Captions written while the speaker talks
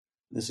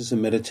This is a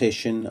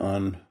meditation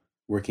on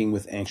working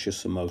with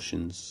anxious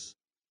emotions.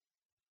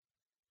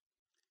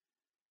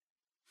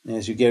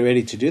 As you get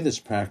ready to do this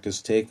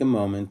practice, take a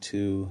moment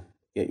to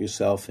get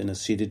yourself in a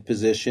seated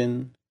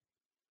position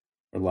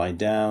or lie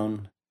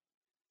down.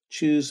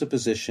 Choose a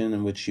position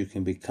in which you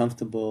can be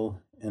comfortable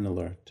and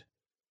alert.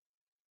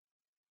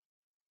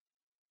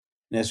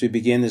 And as we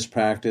begin this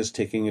practice,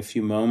 taking a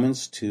few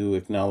moments to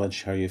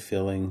acknowledge how you're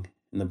feeling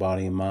in the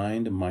body and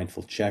mind, a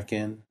mindful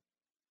check-in.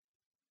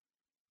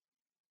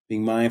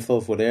 Being mindful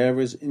of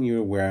whatever is in your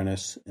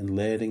awareness and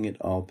letting it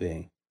all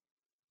be.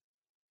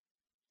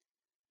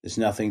 There's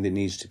nothing that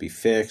needs to be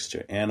fixed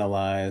or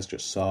analyzed or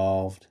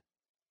solved.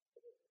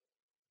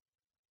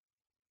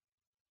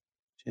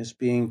 Just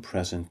being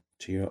present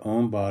to your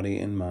own body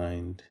and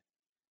mind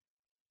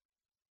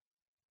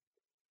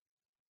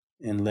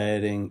and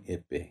letting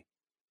it be.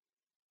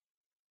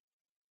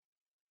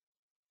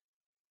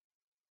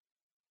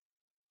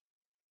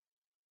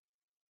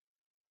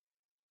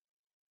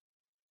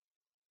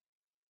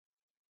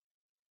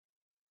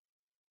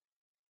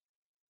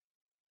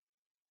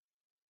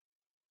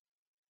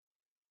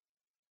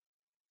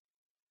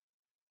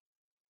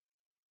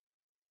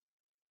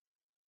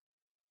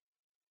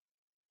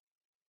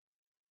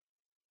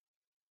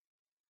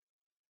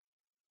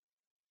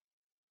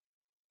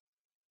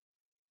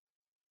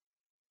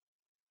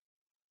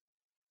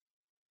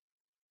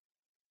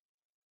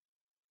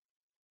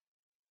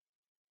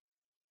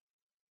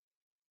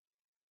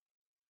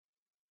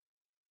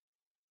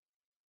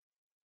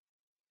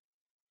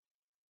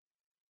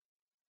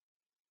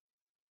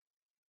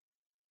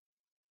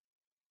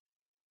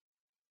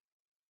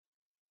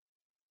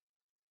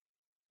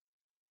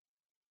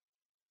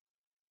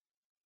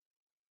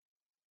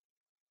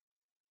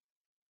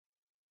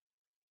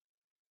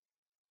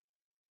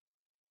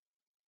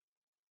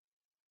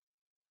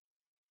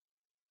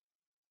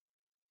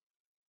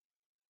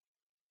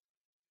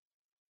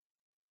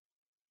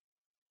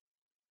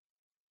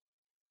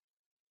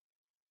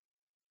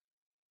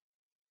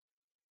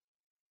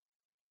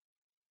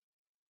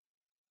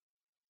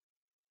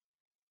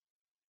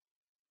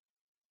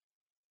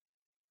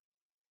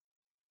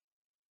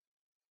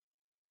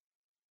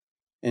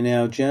 And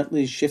now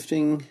gently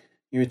shifting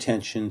your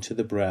attention to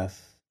the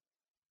breath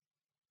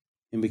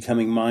and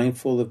becoming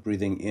mindful of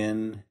breathing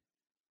in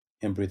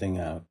and breathing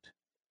out.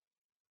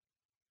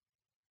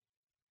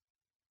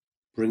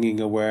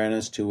 Bringing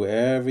awareness to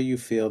wherever you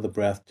feel the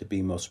breath to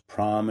be most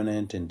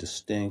prominent and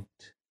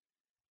distinct.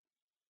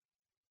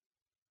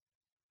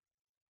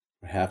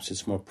 Perhaps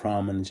it's more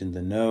prominent in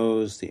the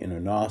nose, the inner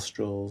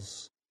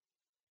nostrils,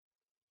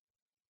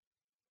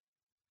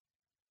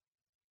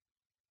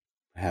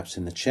 perhaps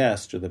in the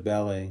chest or the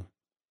belly,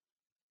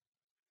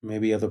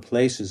 maybe other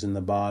places in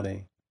the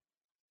body.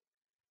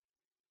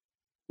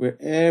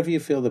 Wherever you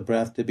feel the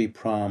breath to be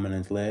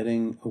prominent,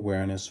 letting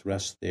awareness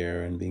rest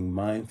there and being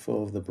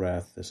mindful of the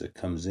breath as it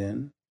comes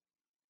in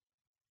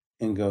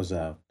and goes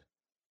out.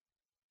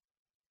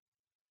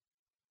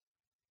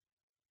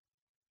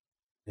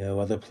 No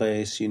other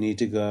place you need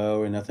to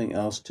go or nothing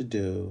else to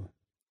do.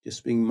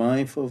 Just being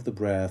mindful of the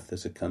breath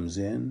as it comes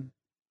in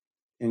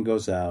and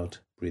goes out,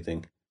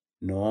 breathing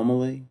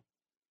normally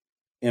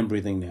and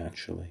breathing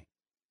naturally,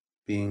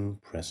 being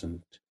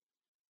present.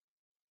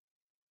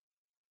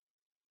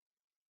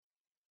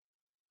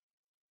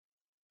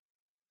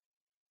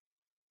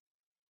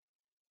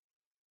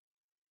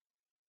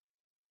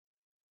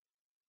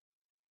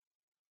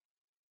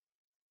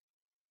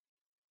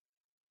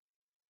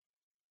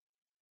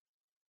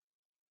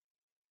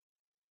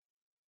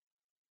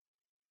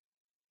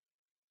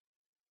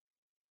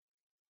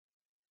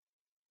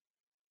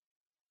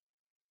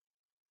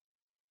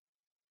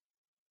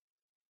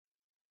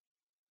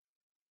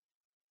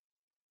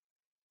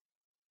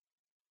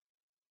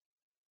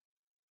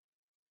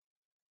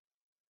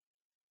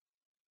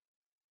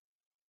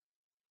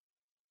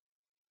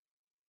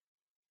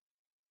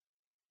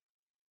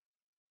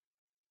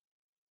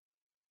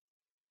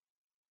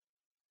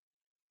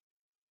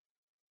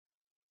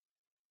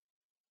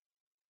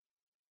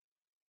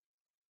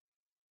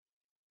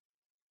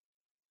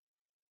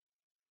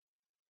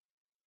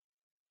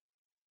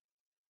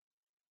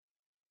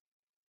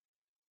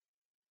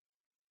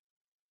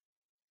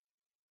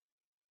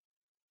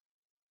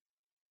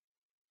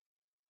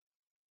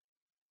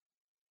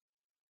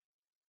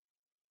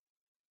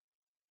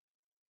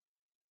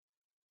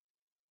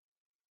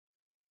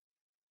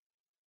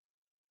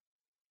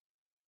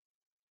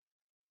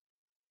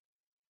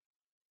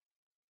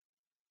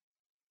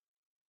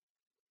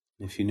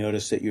 If you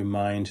notice that your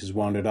mind has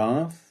wandered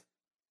off,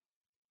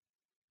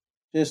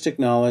 just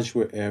acknowledge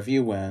wherever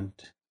you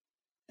went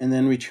and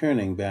then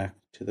returning back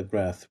to the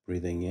breath,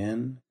 breathing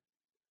in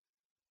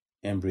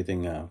and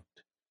breathing out,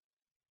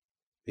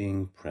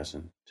 being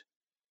present.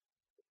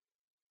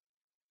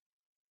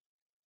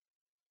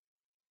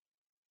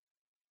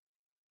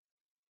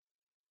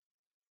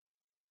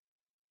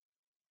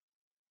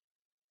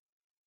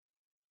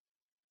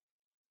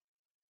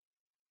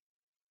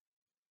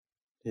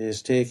 It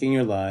is taking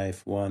your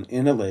life one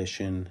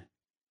inhalation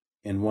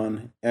in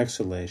one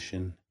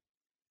exhalation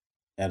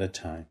at a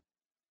time.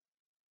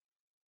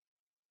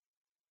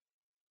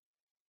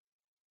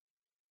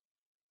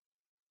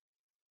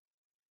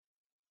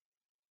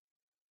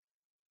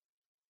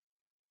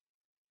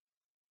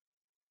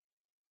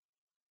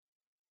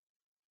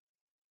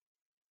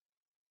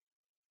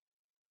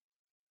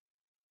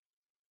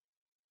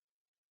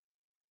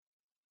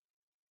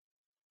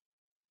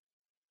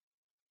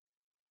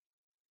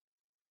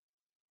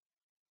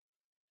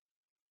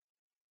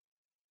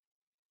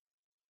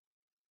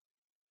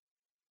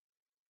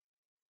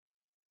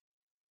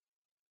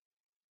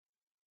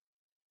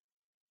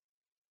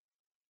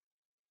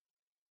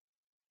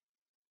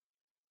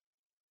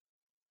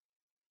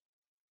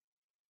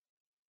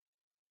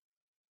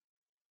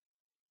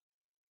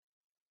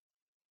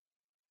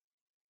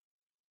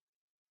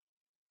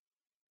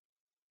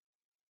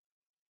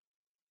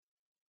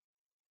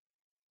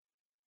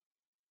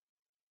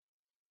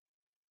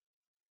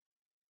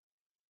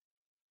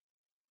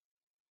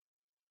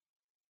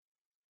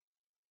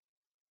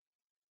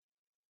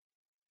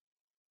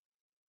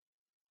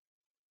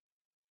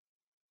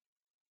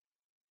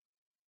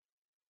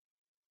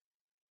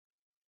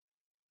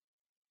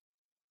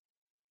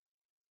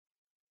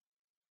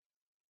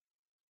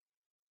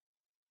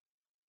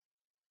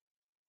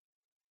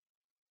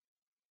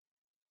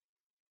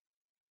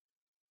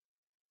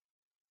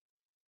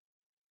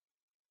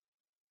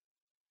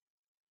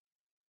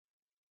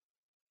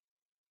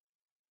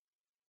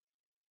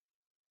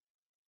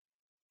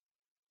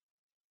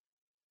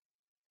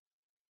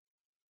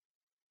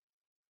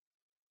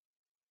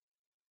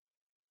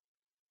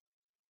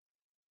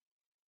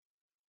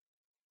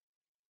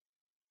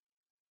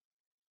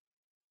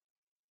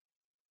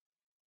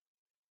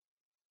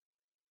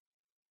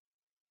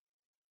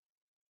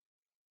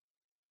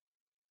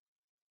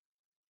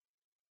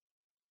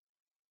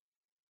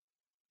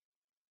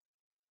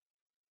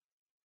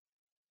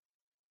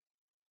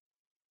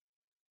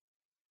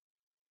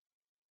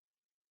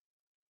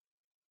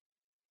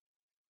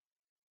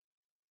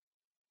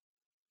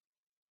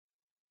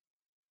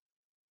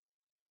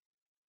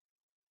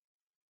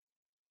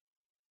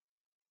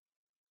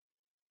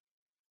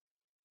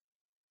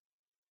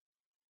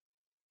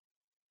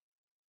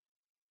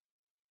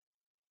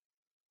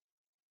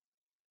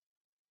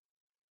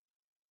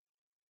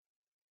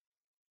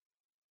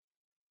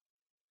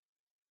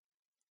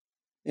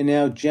 And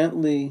now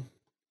gently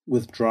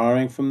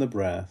withdrawing from the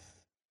breath,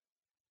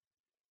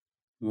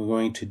 we're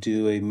going to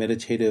do a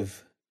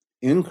meditative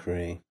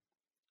inquiry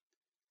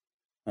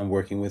on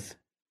working with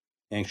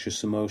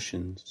anxious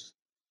emotions.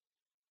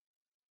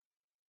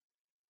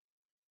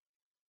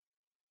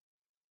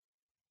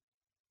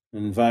 I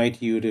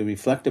invite you to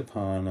reflect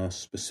upon a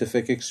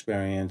specific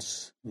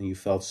experience when you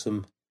felt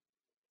some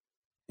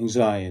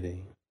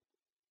anxiety,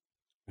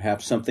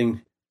 perhaps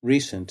something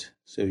recent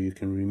so you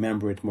can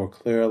remember it more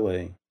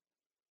clearly.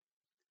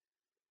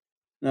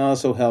 And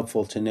also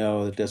helpful to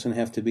know it doesn't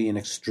have to be an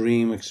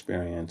extreme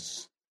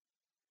experience.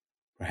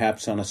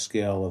 Perhaps on a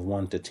scale of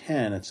 1 to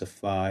 10, it's a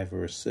 5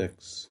 or a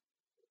 6.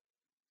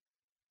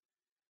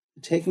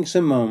 Taking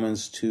some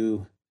moments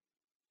to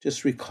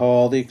just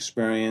recall the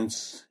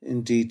experience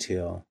in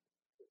detail,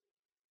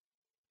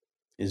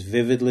 as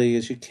vividly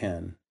as you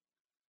can.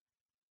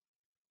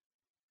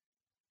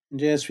 And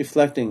just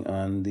reflecting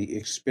on the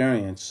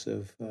experience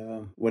of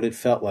what it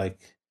felt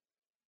like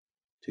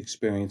to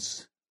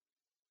experience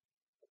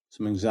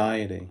some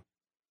anxiety,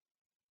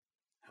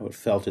 how it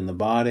felt in the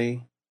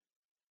body,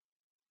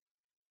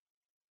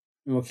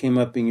 and what came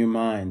up in your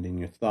mind and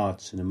your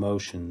thoughts and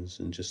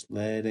emotions, and just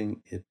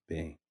letting it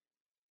be.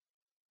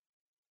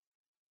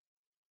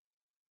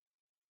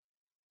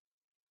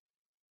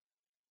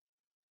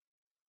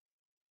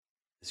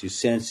 As you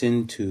sense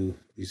into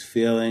these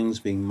feelings,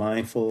 being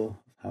mindful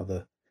of how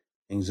the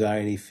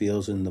anxiety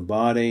feels in the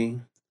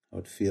body, how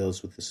it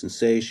feels with the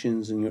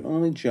sensations, and your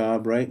only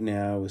job right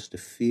now is to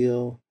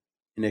feel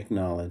and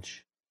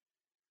acknowledge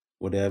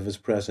whatever's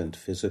present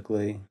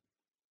physically,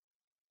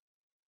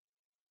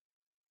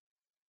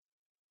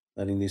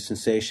 letting these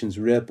sensations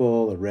ripple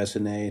or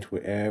resonate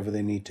wherever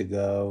they need to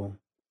go.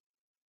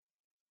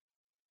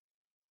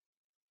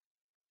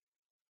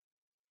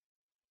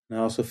 And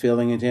also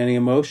feeling into any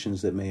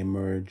emotions that may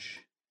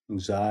emerge,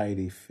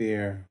 anxiety,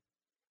 fear,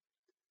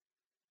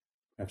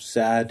 perhaps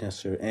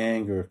sadness or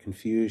anger or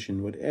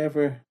confusion,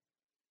 whatever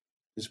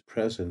is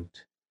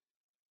present.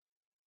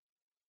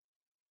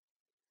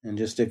 And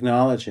just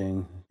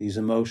acknowledging these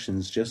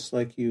emotions just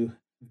like you've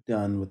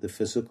done with the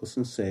physical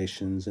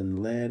sensations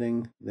and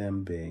letting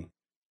them be.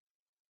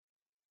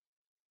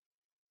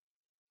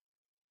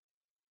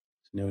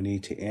 There's no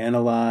need to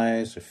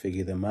analyze or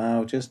figure them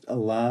out, just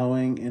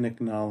allowing and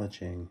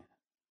acknowledging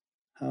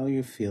how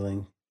you're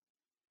feeling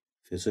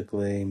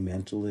physically,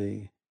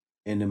 mentally,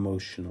 and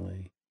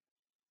emotionally,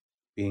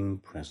 being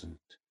present.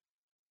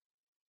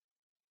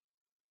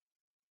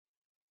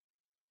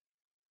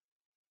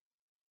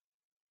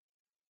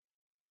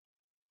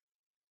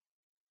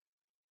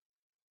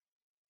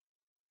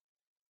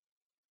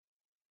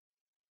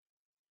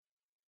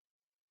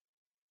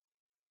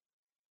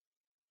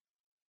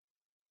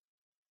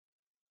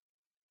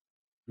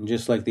 And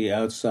just like the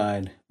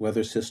outside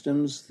weather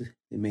systems,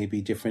 there may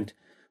be different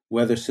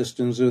weather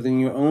systems within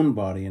your own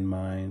body and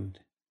mind.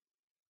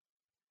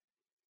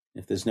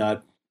 If there's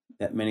not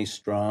that many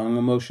strong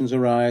emotions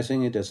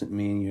arising, it doesn't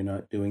mean you're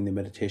not doing the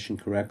meditation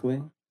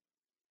correctly.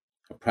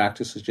 Our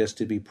practice is just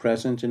to be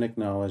present and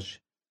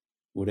acknowledge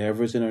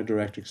whatever is in our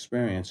direct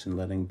experience and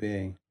letting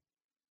be.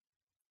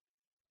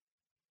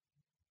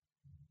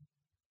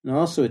 And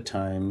also at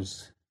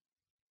times,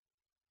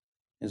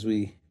 as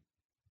we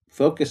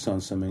focus on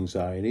some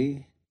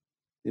anxiety,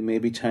 there may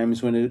be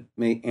times when it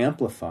may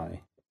amplify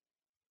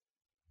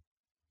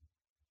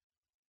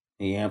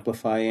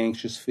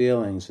anxious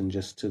feelings, and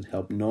just to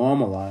help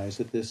normalize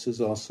that this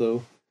is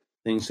also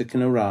things that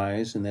can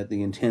arise and that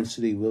the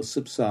intensity will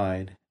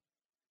subside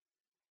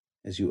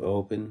as you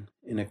open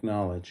and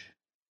acknowledge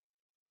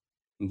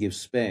and give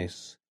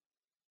space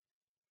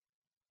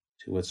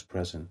to what's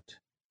present.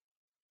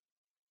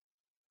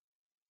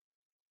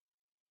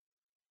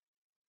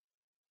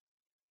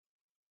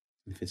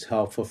 If it's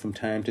helpful from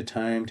time to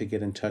time to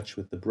get in touch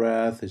with the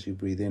breath as you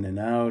breathe in and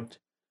out,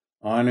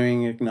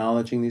 honoring,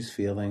 acknowledging these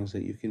feelings,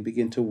 that you can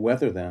begin to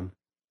weather them,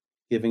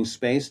 giving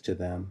space to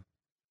them,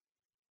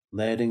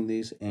 letting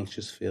these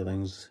anxious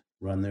feelings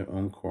run their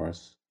own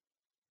course,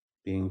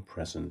 being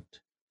present.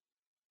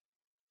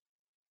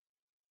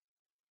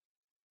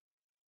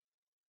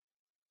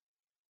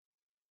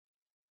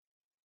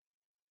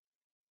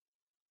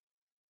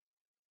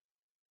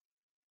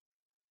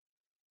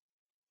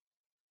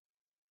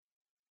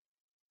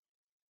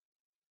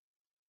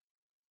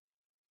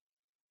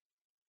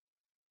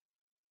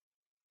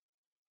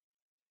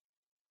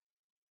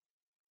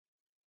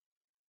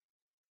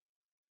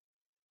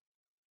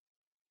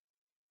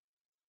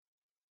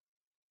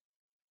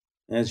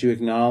 As you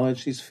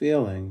acknowledge these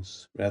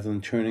feelings, rather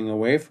than turning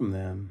away from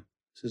them,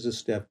 this is a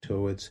step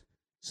towards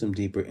some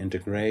deeper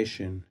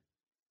integration,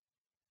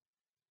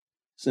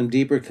 some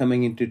deeper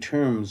coming into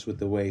terms with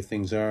the way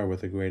things are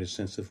with a greater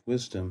sense of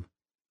wisdom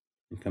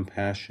and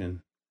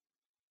compassion.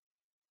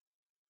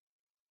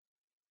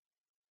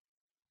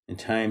 In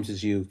times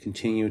as you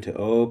continue to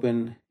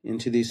open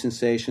into these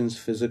sensations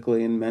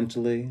physically and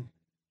mentally,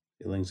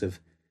 feelings of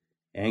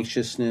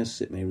anxiousness,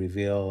 it may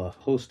reveal a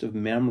host of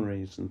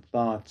memories and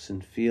thoughts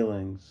and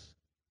feelings,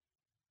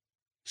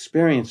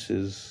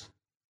 experiences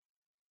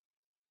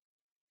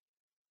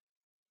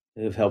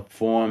that have helped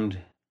formed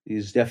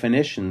these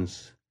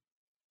definitions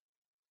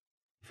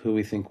of who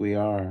we think we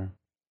are.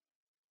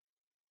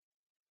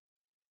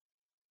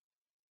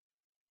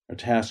 Our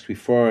task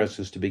before us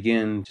is to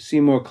begin to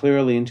see more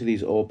clearly into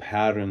these old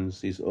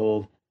patterns, these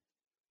old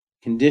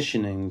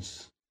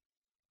conditionings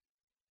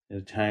that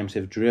at times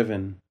have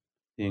driven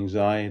the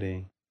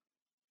anxiety.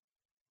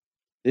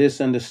 This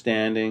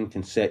understanding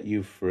can set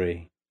you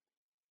free,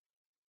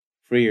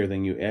 freer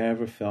than you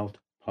ever felt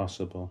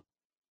possible.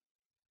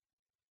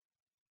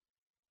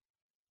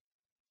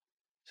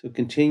 So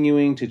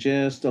continuing to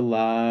just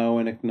allow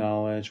and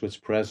acknowledge what's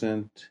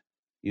present,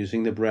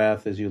 using the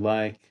breath as you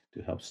like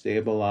to help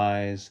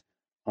stabilize,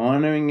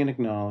 honoring and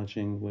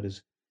acknowledging what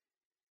is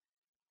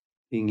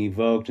being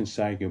evoked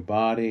inside your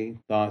body,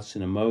 thoughts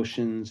and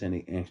emotions,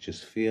 any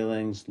anxious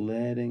feelings,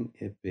 letting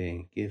it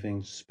be,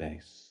 giving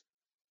space,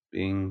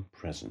 being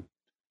present.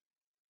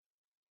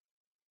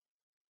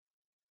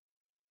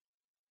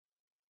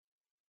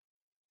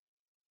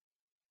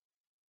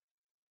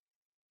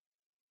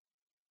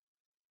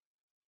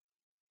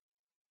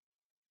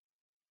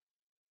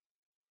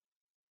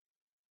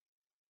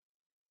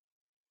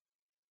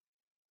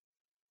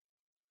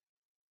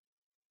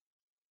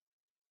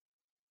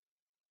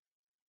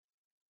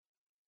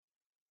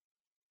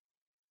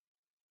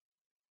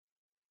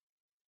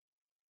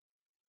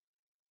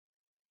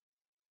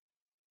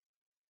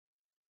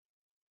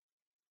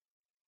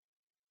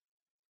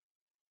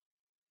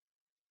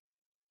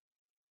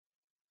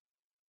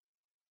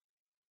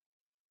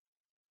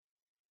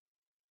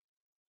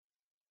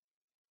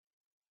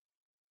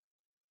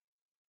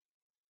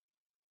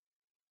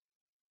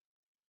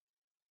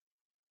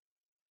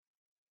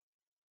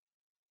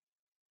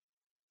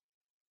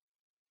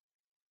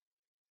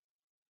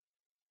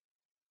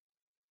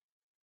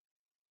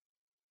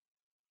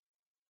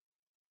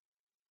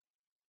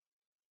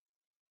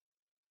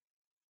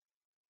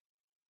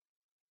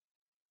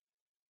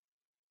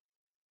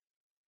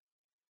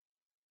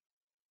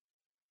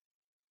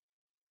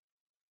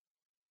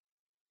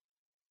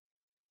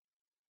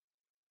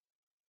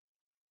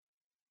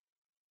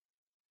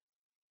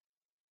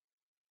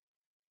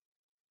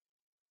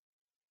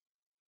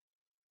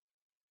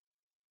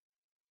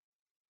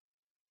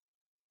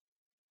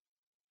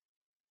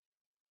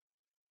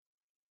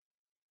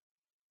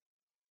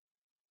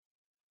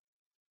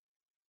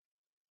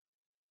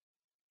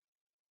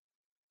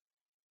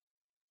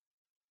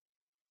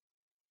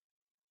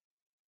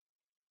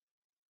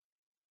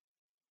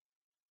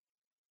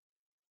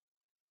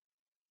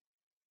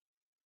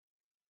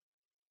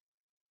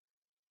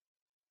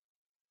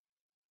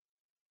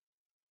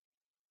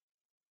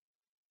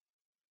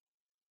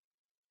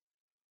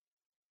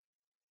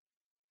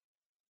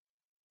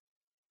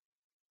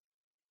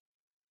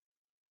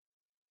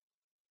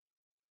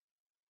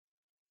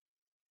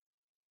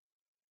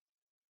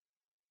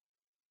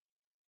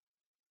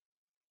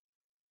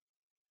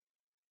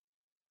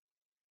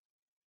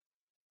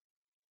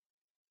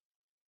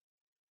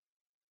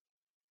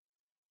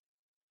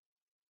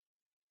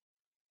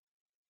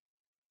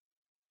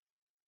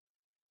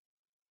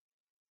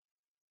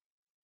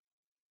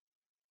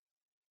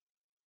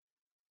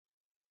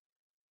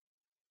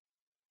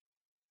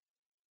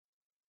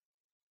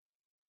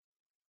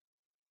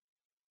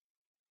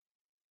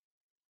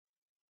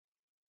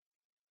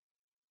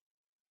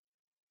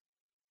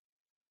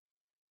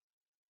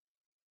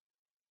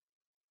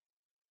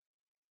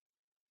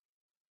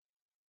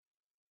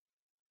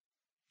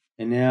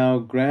 And now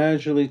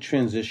gradually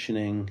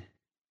transitioning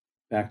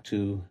back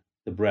to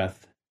the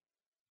breath.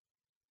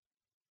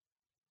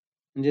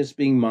 And just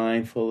being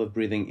mindful of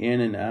breathing in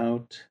and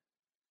out.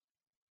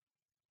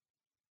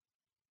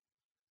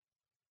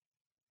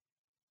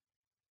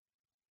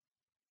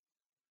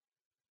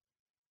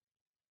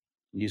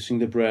 Using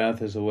the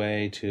breath as a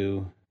way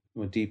to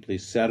more deeply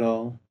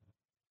settle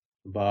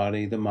the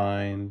body, the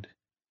mind,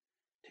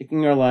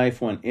 taking our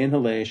life one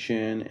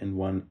inhalation and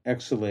one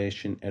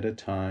exhalation at a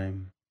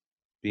time,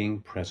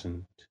 being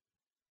present.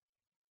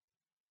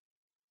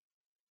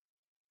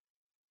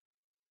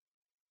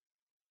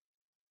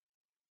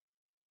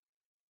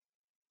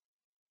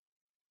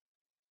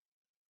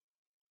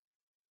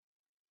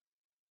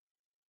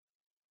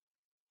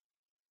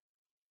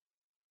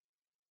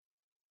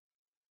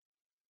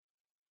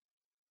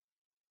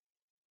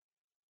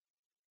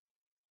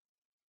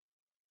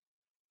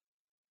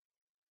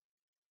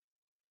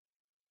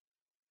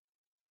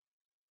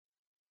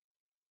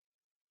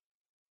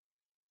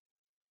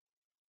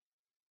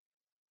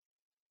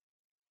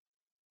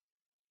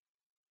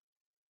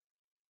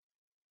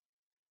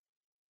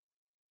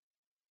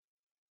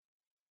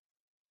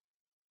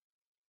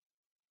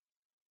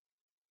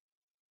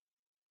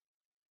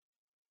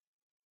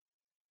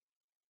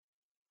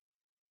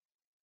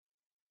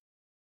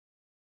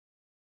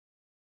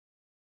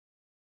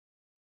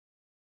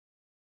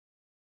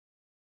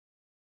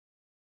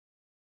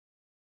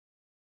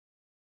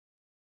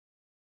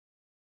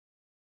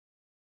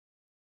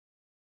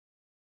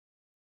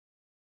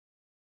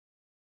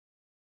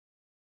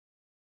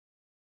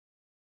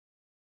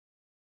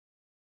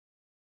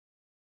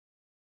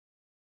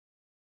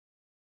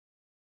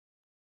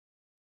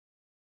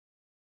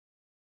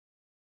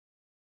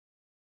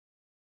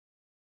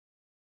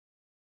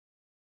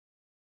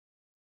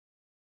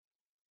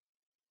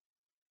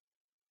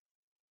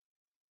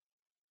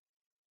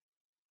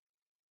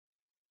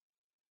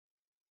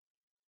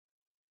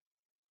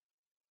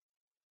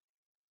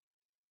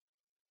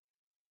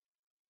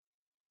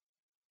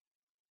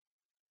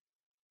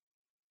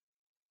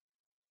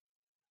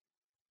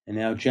 And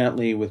now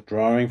gently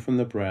withdrawing from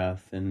the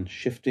breath and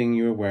shifting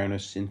your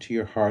awareness into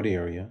your heart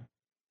area.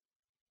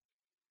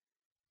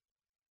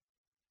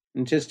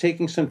 And just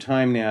taking some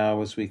time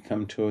now as we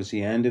come towards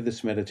the end of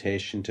this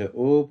meditation to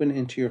open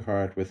into your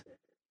heart with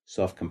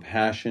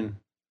self-compassion,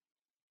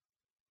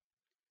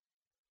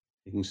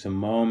 taking some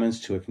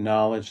moments to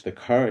acknowledge the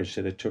courage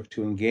that it took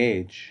to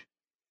engage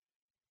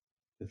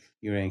with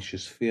your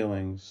anxious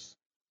feelings.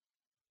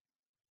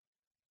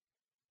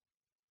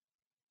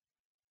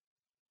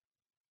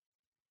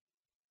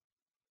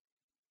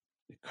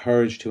 The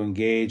courage to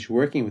engage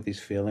working with these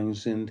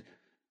feelings and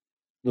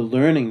the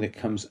learning that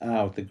comes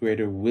out, the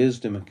greater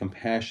wisdom and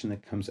compassion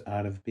that comes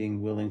out of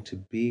being willing to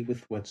be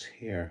with what's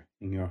here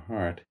in your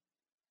heart,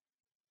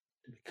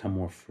 to become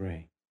more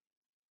free.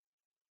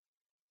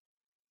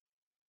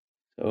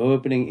 So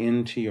opening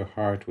into your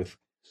heart with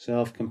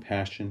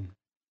self-compassion,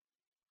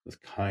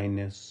 with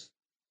kindness.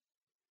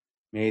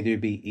 May there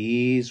be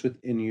ease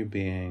within your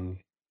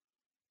being.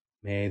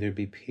 May there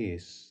be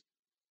peace.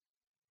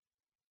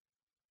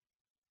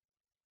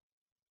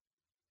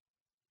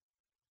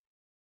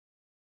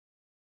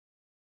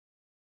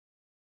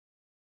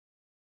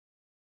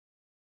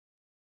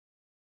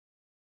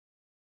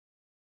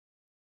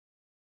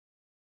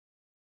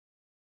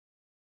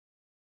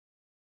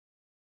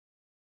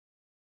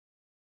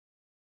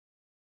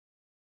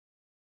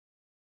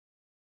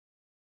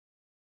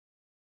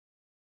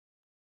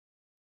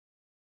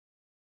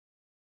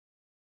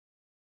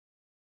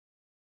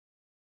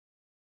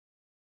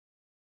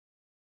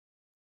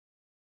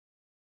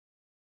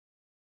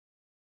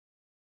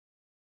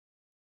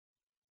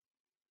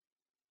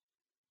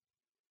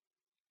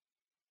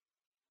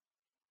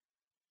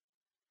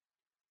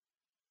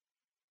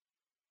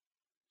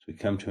 As we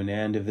come to an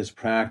end of this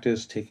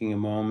practice, taking a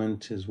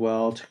moment as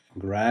well to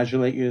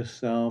congratulate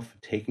yourself for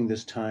taking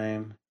this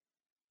time,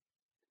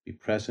 be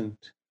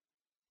present.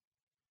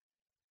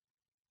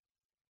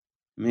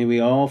 May we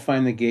all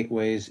find the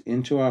gateways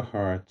into our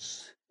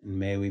hearts, and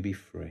may we be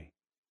free.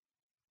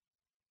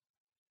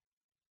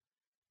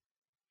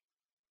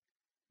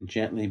 And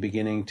gently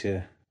beginning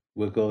to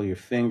wiggle your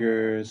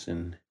fingers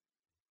and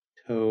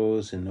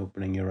toes and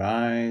opening your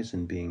eyes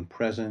and being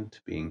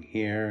present, being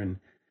here, and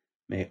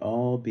may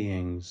all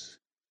beings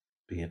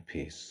be at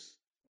peace.